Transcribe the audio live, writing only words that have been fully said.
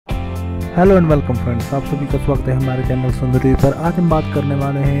Hello and welcome friends, आप सभी का स्वागत है हमारे चैनल सुंदरी पर। आज हम बात करने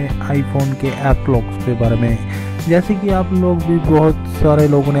वाले हैं आईफोन के ऐप लॉक्स के बारे में। जैसे कि आप लोग भी बहुत सारे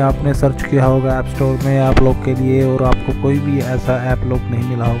लोगों ने आपने सर्च किया होगा ऐप स्टोर में ऐप लॉक के लिए, और आपको कोई भी ऐसा ऐप लॉक नहीं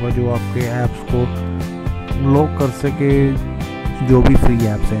मिला होगा जो आपके ऐप्स को लॉक कर सके। जो भी फ्री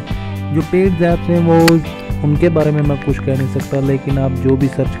ऐप्स हैं, जो पेड ऐप्स हैं, वो उनके बारे में मैं कुछ कह नहीं सकता, लेकिन आप जो भी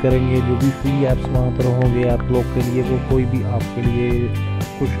सर्च करेंगे, जो भी फ्री ऐप्स वहाँ पर होंगे ऐप लॉक के लिए, वो कोई भी आपके लिए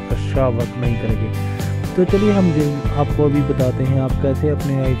कुछ अच्छा वर्क नहीं करेंगे। तो चलिए हम आपको अभी बताते हैं आप कैसे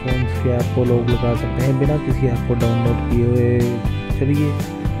अपने आईफोन्स के ऐप को लॉक लगा सकते हैं बिना किसी ऐप को डाउनलोड किए हुए। चलिए,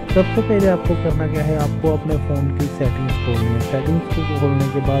 सबसे पहले आपको करना क्या है, आपको अपने फ़ोन की सेटिंग्स खोलनी है। सेटिंग्स को खोलने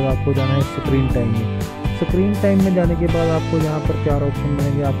के बाद आपको जाना है स्क्रीन टाइम में। स्क्रीन टाइम में जाने के बाद आपको यहाँ पर 4 ऑप्शन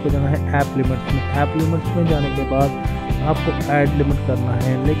मिलेंगे। आपको जाना है ऐप लिमिट्स में। ऐप लिमिट्स में जाने के बाद आपको ऐड लिमिट करना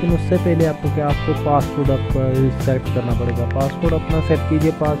है, लेकिन उससे पहले आपको पासवर्ड आपका सेट करना पड़ेगा। पासवर्ड अपना सेट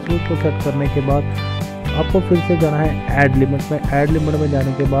कीजिए। पासवर्ड को सेट करने के बाद आपको फिर से जाना है ऐड लिमिट में। ऐड लिमिट में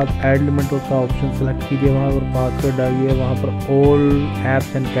जाने के बाद ऐड लिमिट का ऑप्शन सेलेक्ट कीजिए, वहाँ पर पासवर्ड डालिए, वहाँ पर ऑल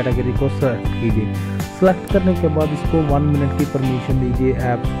ऐप्स एंड कैटेगरी को सेलेक्ट कीजिए। सेलेक्ट करने के बाद इसको 1 मिनट की परमिशन दीजिए,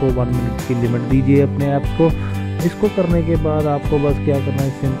 ऐप्स को 1 मिनट की लिमिट दीजिए अपने ऐप्स को। इसको करने के बाद आपको बस क्या करना है,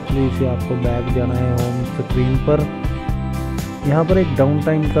 सिंपली से आपको बैक जाना है होम स्क्रीन पर। यहाँ पर एक डाउन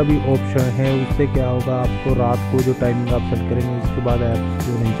टाइम का भी ऑप्शन है, उससे क्या होगा, आपको रात को जो टाइमिंग आप सेट करेंगे उसके बाद ऐप्स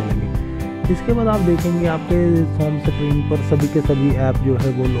जो नहीं चलेंगे। इसके बाद आप देखेंगे आपके होम स्क्रीन पर सभी के सभी ऐप जो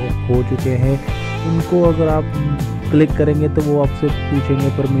है वो लॉक हो चुके हैं। उनको अगर आप क्लिक करेंगे तो वो आपसे पूछेंगे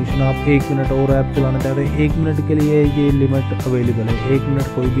परमिशन, आप 1 मिनट और ऐप चलाना चाहते हैं। 1 मिनट के लिए ये लिमिट अवेलेबल है, 1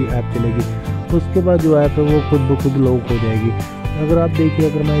 मिनट कोई भी ऐप चलेगी। उसके बाद जो ऐप है वो खुद ब खुद लॉक हो जाएगी। अगर आप देखिए,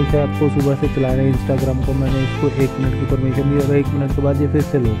 अगर मैं इस ऐप को सुबह से चला रहा हूँ इंस्टाग्राम को, मैंने इसको 1 मिनट की परमिशन दी और 1 मिनट के बाद ये फिर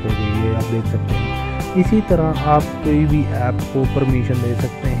से लॉक हो गई है, आप देख सकते हैं। इसी तरह आप कोई भी ऐप को परमिशन दे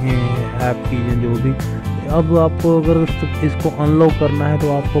सकते हैं, ऐप की जो भी। अब आपको अगर इसको अनलॉक करना है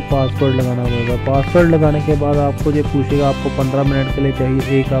तो आपको पासवर्ड लगाना होगा। पासवर्ड लगाने के बाद आपको ये पूछेगा आपको 15 मिनट के लिए चाहिए,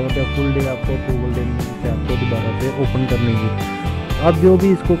 1 आवर या फुल डे आपको अप्रूवल देने से आपको दोबारा से ओपन करने की। अब जो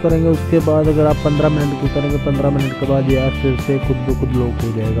भी इसको करेंगे उसके बाद अगर आप 15 मिनट की करेंगे, 15 मिनट के बाद ये ऐप फिर से खुद ब खुद लॉक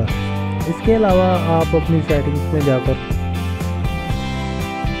हो जाएगा। इसके अलावा आप अपनी सेटिंग्स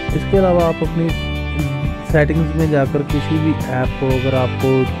में जाकर किसी भी ऐप को अगर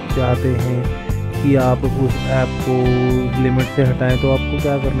आपको चाहते हैं कि आप उस ऐप को लिमिट से हटाएं, तो आपको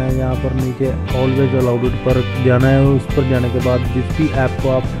क्या करना है, यहाँ पर नीचे ऑलवेज अलाउड पर जाना है। उस पर जाने के बाद जिस भी ऐप को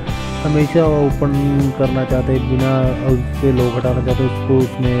आप हमेशा ओपन करना चाहते हैं, बिना उससे लॉक हटाना चाहते, उसको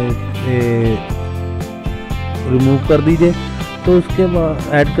उसमें रिमूव कर दीजिए। तो उसके बाद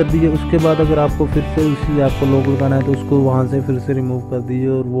ऐड कर दीजिए। उसके बाद अगर आपको फिर से उसी ऐप को लॉक लगाना है तो उसको वहाँ से फिर से रिमूव कर दीजिए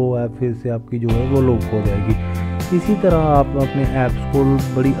और वो ऐप फिर से आपकी जो है वो लॉक हो जाएगी। इसी तरह आप अपने ऐप्स को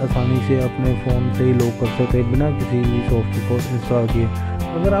बड़ी आसानी से अपने फ़ोन से ही लॉक कर सकते हैं बिना किसी भी सॉफ्टवेयर को इंस्टॉल किए।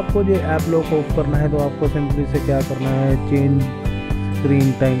 अगर आपको जो ऐप लॉक ऑफ करना है तो आपको सिंपली से क्या करना है, चेंज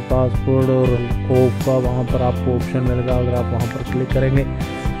स्क्रीन टाइम पासवर्ड और ऑफ का वहाँ पर आपको ऑप्शन मिलेगा। अगर आप वहाँ पर क्लिक करेंगे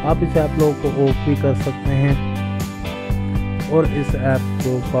आप इस ऐप लॉक को ऑफ भी कर सकते हैं और इस ऐप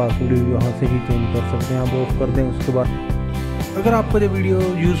को पासवर्ड भी वहाँ से ही चेंज कर सकते हैं। आप ऑफ कर दें। उसके बाद अगर आपको ये वीडियो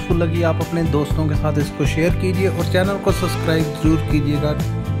यूज़फुल लगी, आप अपने दोस्तों के साथ इसको शेयर कीजिए और चैनल को सब्सक्राइब ज़रूर कीजिएगा।